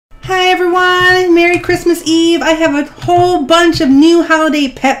Hi everyone, Merry Christmas Eve. I have a whole bunch of new holiday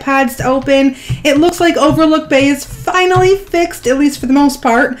pet pods to open. It looks like Overlook Bay is finally fixed, at least for the most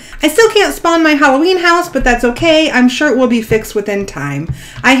part. I still can't spawn my Halloween house, but that's okay. I'm sure it will be fixed within time.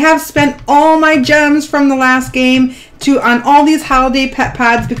 I have spent all my gems from the last game on all these holiday pet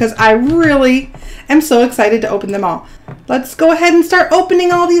pods because I really am so excited to open them all. Let's go ahead and start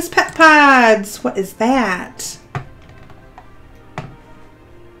opening all these pet pods. What is that?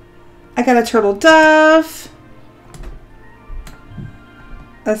 I got a turtle dove,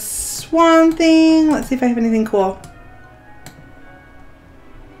 a swan thing. Let's see if I have anything cool.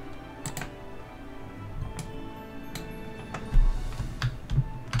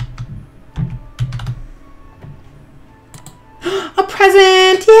 A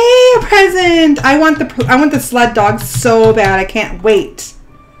present! Yay, a present! I want the sled dog so bad. I can't wait.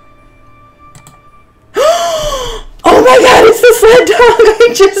 Oh my god, it's the sled dog!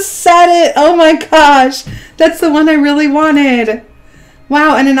 I just said it! Oh my gosh! That's the one I really wanted.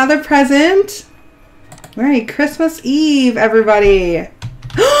 Wow, and another present. Merry Christmas Eve, everybody. A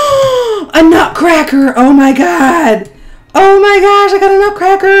nutcracker! Oh my god! Oh my gosh, I got a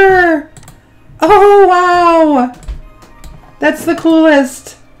nutcracker! Oh wow! That's the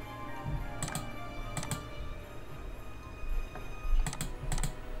coolest.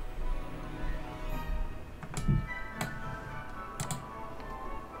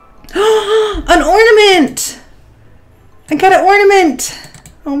 An ornament! I got an ornament!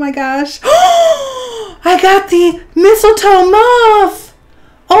 Oh my gosh. I got the Mistletoe Moth!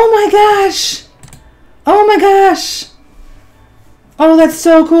 Oh my gosh! Oh my gosh! Oh, that's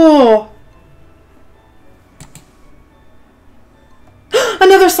so cool!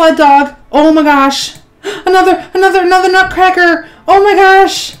 Another sled dog! Oh my gosh! Another nutcracker! Oh my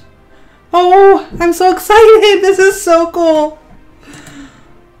gosh! Oh, I'm so excited! This is so cool!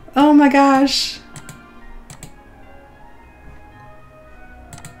 Oh my gosh.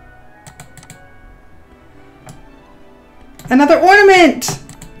 Another ornament.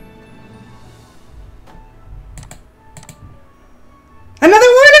 Another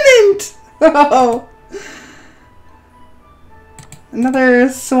ornament. Oh. Another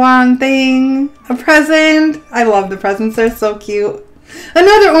swan thing. A present. I love the presents. They're so cute.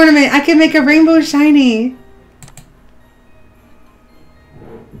 Another ornament. I can make a rainbow shiny.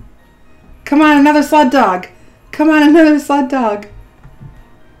 Come on, another sled dog. Come on, another sled dog.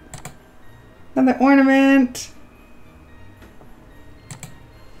 Another ornament.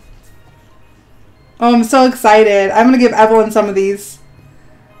 Oh, I'm so excited. I'm going to give Evelyn some of these.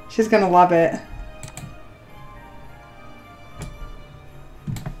 She's going to love it.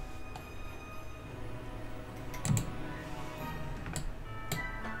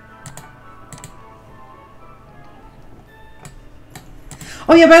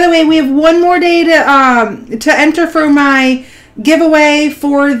 Oh yeah, by the way, we have one more day to enter for my giveaway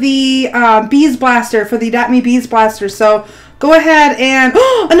for the Bees Blaster, for the .me Bees Blaster. So go ahead and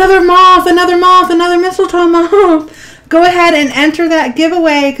another moth, another mistletoe moth. Go ahead and enter that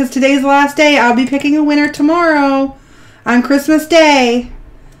giveaway because today's the last day. I'll be picking a winner tomorrow on Christmas Day.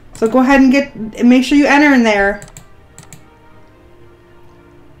 So go ahead and make sure you enter in there.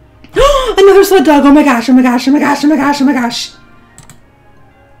 Another sled dog. Oh my gosh, oh my gosh, oh my gosh, oh my gosh, oh my gosh.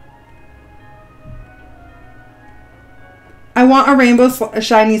 I want a rainbow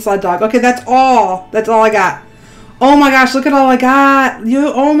shiny sled dog. Okay, that's all. That's all I got. Oh my gosh, look at all I got.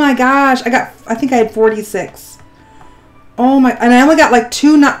 Oh my gosh. I think I had 46. Oh my, and I only got like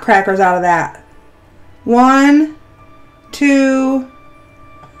 2 nutcrackers out of that. 1, 2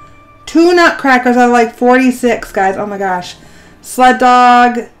 nutcrackers out of like 46, guys. Oh my gosh. Sled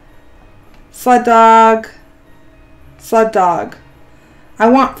dog. Sled dog. Sled dog. I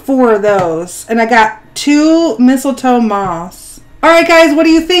want 4 of those. And I got 2 mistletoe moths. Alright guys, what do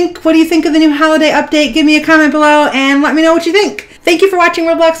you think? What do you think of the new holiday update? Give me a comment below and let me know what you think. Thank you for watching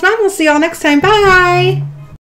Roblox Mom. We'll see y'all next time. Bye!